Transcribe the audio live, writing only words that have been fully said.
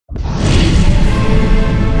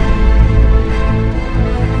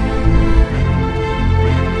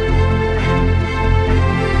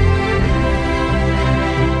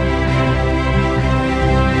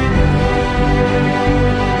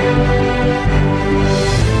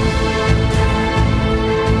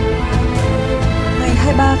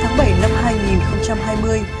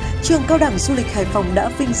Trường Cao đẳng Du lịch Hải Phòng đã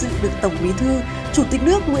vinh dự được Tổng Bí thư, Chủ tịch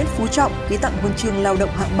nước Nguyễn Phú Trọng ký tặng huân chương lao động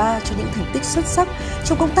hạng 3 cho những thành tích xuất sắc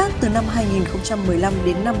trong công tác từ năm 2015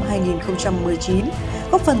 đến năm 2019,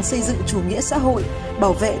 góp phần xây dựng chủ nghĩa xã hội,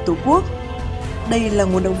 bảo vệ Tổ quốc. Đây là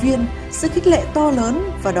nguồn động viên, sự khích lệ to lớn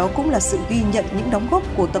và đó cũng là sự ghi nhận những đóng góp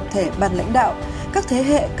của tập thể ban lãnh đạo, các thế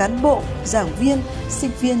hệ cán bộ, giảng viên,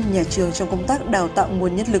 sinh viên nhà trường trong công tác đào tạo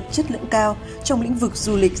nguồn nhân lực chất lượng cao trong lĩnh vực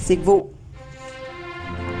du lịch dịch vụ.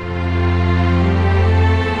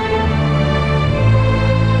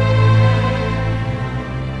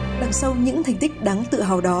 Đằng sau những thành tích đáng tự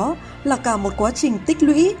hào đó là cả một quá trình tích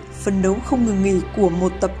lũy, phấn đấu không ngừng nghỉ của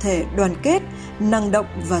một tập thể đoàn kết, năng động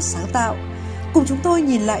và sáng tạo. Cùng chúng tôi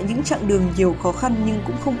nhìn lại những chặng đường nhiều khó khăn nhưng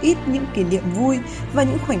cũng không ít những kỷ niệm vui và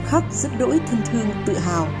những khoảnh khắc rất đỗi thân thương tự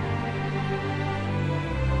hào.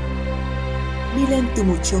 Đi lên từ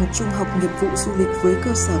một trường trung học nghiệp vụ du lịch với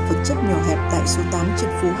cơ sở vật chất nhỏ hẹp tại số 8 trên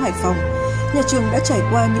phố Hải Phòng, nhà trường đã trải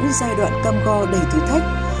qua những giai đoạn cam go đầy thử thách.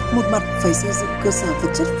 Một mặt phải xây dựng cơ sở vật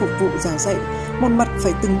chất phục vụ giảng dạy, một mặt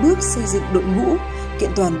phải từng bước xây dựng đội ngũ, kiện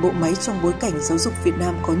toàn bộ máy trong bối cảnh giáo dục Việt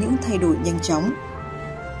Nam có những thay đổi nhanh chóng.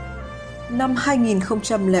 Năm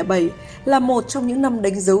 2007 là một trong những năm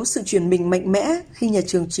đánh dấu sự chuyển mình mạnh mẽ khi nhà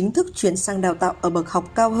trường chính thức chuyển sang đào tạo ở bậc học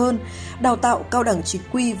cao hơn, đào tạo cao đẳng chính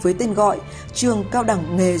quy với tên gọi Trường Cao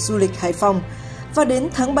đẳng Nghề Du lịch Hải Phòng. Và đến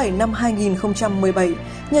tháng 7 năm 2017,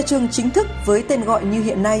 nhà trường chính thức với tên gọi như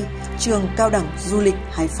hiện nay, Trường Cao đẳng Du lịch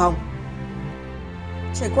Hải Phòng.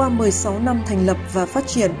 Trải qua 16 năm thành lập và phát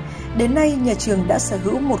triển, đến nay nhà trường đã sở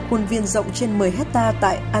hữu một khuôn viên rộng trên 10 hectare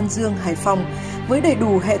tại An Dương, Hải Phòng, với đầy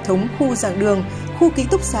đủ hệ thống khu giảng đường, khu ký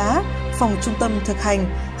túc xá, phòng trung tâm thực hành,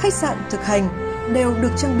 khách sạn thực hành đều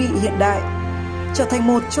được trang bị hiện đại. Trở thành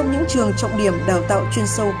một trong những trường trọng điểm đào tạo chuyên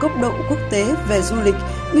sâu cấp độ quốc tế về du lịch,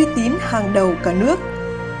 uy tín hàng đầu cả nước.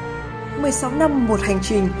 16 năm một hành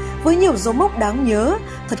trình với nhiều dấu mốc đáng nhớ,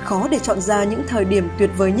 thật khó để chọn ra những thời điểm tuyệt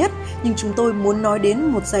vời nhất, nhưng chúng tôi muốn nói đến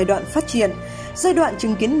một giai đoạn phát triển, giai đoạn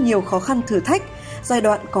chứng kiến nhiều khó khăn thử thách, giai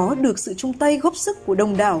đoạn có được sự chung tay góp sức của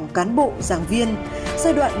đông đảo cán bộ, giảng viên,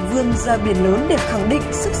 giai đoạn vươn ra biển lớn để khẳng định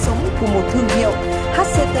sức sống của một thương hiệu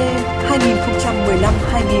HCT 2015-2020.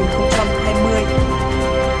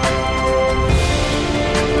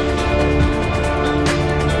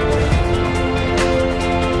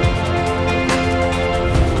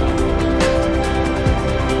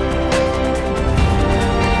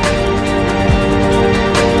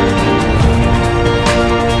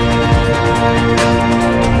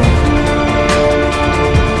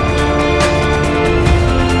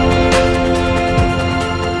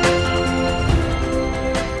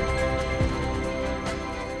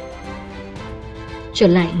 Trở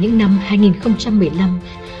lại những năm 2015,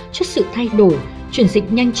 trước sự thay đổi, chuyển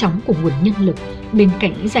dịch nhanh chóng của nguồn nhân lực, bên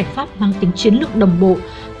cạnh những giải pháp mang tính chiến lược đồng bộ,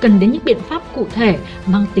 cần đến những biện pháp cụ thể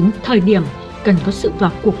mang tính thời điểm, cần có sự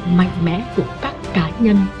vào cuộc mạnh mẽ của các cá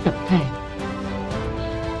nhân, tập thể.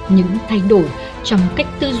 Những thay đổi trong cách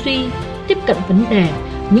tư duy, tiếp cận vấn đề,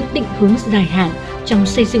 những định hướng dài hạn trong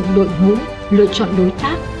xây dựng đội ngũ, lựa chọn đối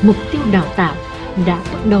tác, mục tiêu đào tạo đã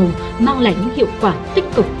bước đầu mang lại những hiệu quả tích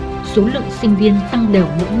cực. Số lượng sinh viên tăng đều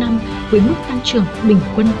mỗi năm với mức tăng trưởng bình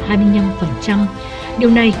quân 25%. Điều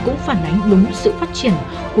này cũng phản ánh đúng sự phát triển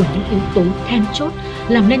của những yếu tố then chốt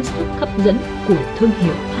làm nên sức hấp dẫn của thương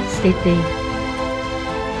hiệu HCT.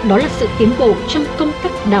 Đó là sự tiến bộ trong công tác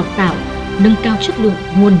đào tạo, nâng cao chất lượng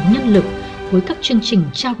nguồn nhân lực với các chương trình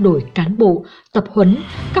trao đổi cán bộ, tập huấn,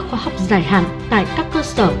 các khóa học dài hạn tại các cơ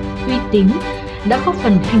sở uy tín đã góp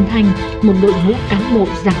phần hình thành một đội ngũ cán bộ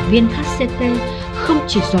giảng viên HCT không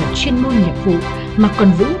chỉ giỏi chuyên môn nghiệp vụ mà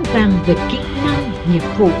còn vững vàng về kỹ năng nghiệp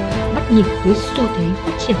vụ, bắt nhịp với xu thế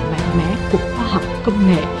phát triển mạnh mẽ của khoa học công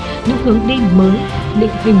nghệ, những hướng đi mới, định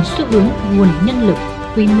hình xu hướng nguồn nhân lực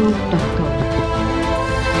quy mô toàn cầu.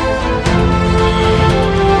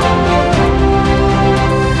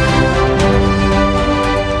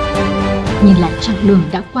 Nhìn lại chặng đường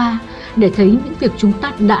đã qua để thấy những việc chúng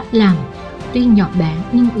ta đã làm, tuy nhỏ bé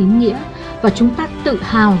nhưng ý nghĩa và chúng ta tự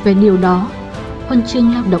hào về điều đó. Huân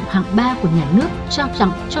chương lao động hạng 3 của nhà nước trao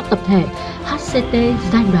tặng cho tập thể HCT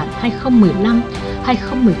giai đoạn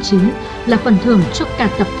 2015-2019 là phần thưởng cho cả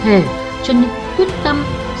tập thể, cho những quyết tâm,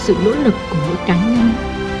 sự nỗ lực của mỗi cá nhân.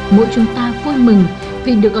 Mỗi chúng ta vui mừng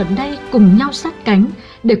vì được ở đây cùng nhau sát cánh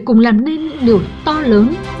để cùng làm nên những điều to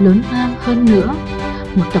lớn, lớn lao hơn nữa.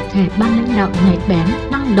 Một tập thể ban lãnh đạo nhạy bén,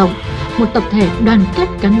 năng động, một tập thể đoàn kết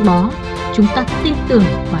gắn bó, chúng ta tin tưởng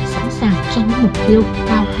và sẵn sàng cho những mục tiêu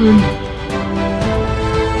cao hơn.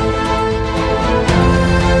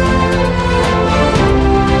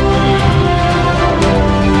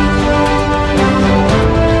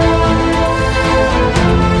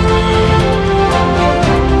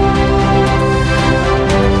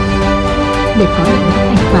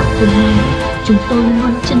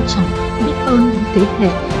 luôn trân trọng, biết ơn những thế hệ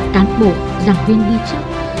cán bộ, giảng viên đi trước,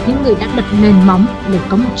 những người đã đặt nền móng để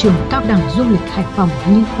có một trường cao đẳng du lịch Hải Phòng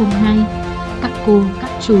như hôm nay. Các cô,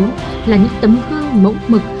 các chú là những tấm gương mẫu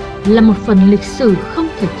mực, là một phần lịch sử không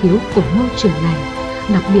thể thiếu của ngôi trường này.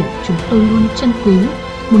 Đặc biệt chúng tôi luôn trân quý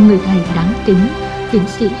một người thầy đáng kính, tiến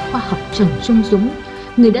sĩ khoa học Trần Trung Dũng,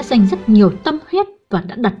 người đã dành rất nhiều tâm huyết và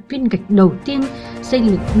đã đặt viên gạch đầu tiên xây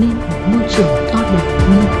dựng nên một ngôi trường to đẹp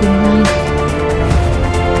như hôm nay.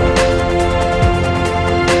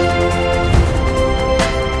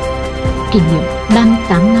 Kỷ niệm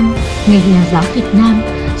 38 năm Ngày Nhà giáo Việt Nam,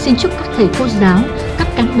 xin chúc các thầy cô giáo, các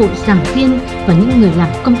cán bộ giảng viên và những người làm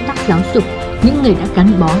công tác giáo dục, những người đã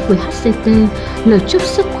gắn bó với HCT, lời chúc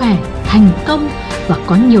sức khỏe, thành công và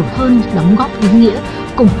có nhiều hơn đóng góp ý nghĩa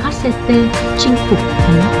cùng HCT chinh phục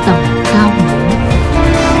những tầm cao mới.